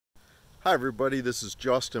Hi everybody, this is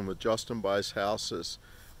Justin with Justin Buys Houses.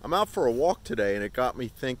 I'm out for a walk today and it got me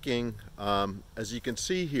thinking, as you can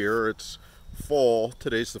see here, it's fall.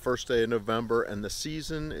 Today's the first day of November and the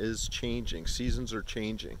season is changing. Seasons are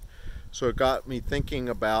changing. So it got me thinking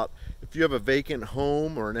about if you have a vacant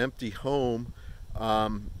home or an empty home,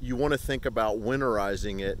 you want to think about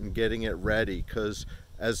winterizing it and getting it ready, because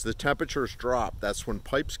as the temperatures drop, that's when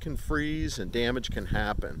pipes can freeze and damage can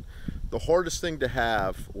happen. The hardest thing to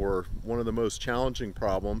have, or one of the most challenging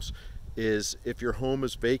problems, is if your home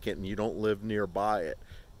is vacant and you don't live nearby it.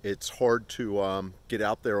 It's hard to get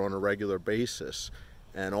out there on a regular basis,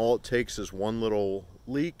 and all it takes is one little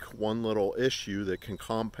leak, one little issue that can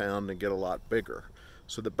compound and get a lot bigger.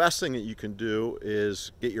 So the best thing that you can do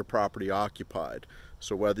is get your property occupied.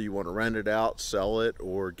 So whether you want to rent it out, sell it,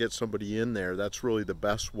 or get somebody in there, that's really the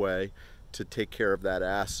best way to take care of that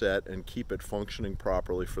asset and keep it functioning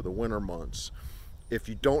properly for the winter months. If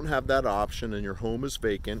you don't have that option and your home is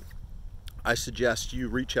vacant, I suggest you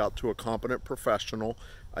reach out to a competent professional,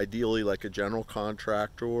 ideally like a general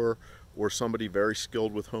contractor or somebody very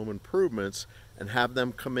skilled with home improvements, and have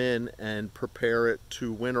them come in and prepare it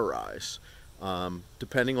to winterize.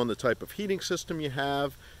 Depending on the type of heating system you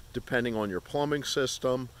have, depending on your plumbing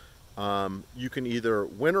system, you can either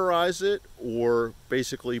winterize it or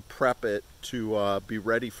basically prep it to be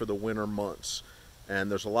ready for the winter months.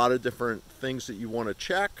 And there's a lot of different things that you want to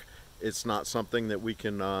check. It's not something that we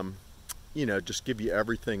can just give you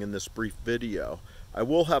everything in this brief video. I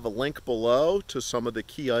will have a link below to some of the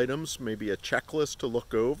key items, maybe a checklist to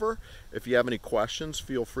look over. If you have any questions,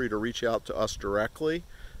 feel free to reach out to us directly.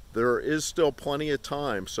 There is still plenty of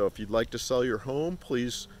time, so if you'd like to sell your home,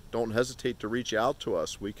 please don't hesitate to reach out to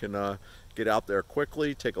us. We can get out there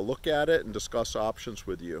quickly, take a look at it, and discuss options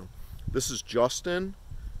with you. This is Justin.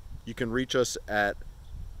 You can reach us at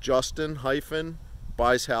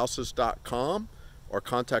justin-buyshouses.com. Our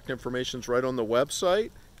contact information is right on the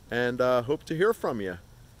website, and hope to hear from you.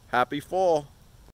 Happy fall.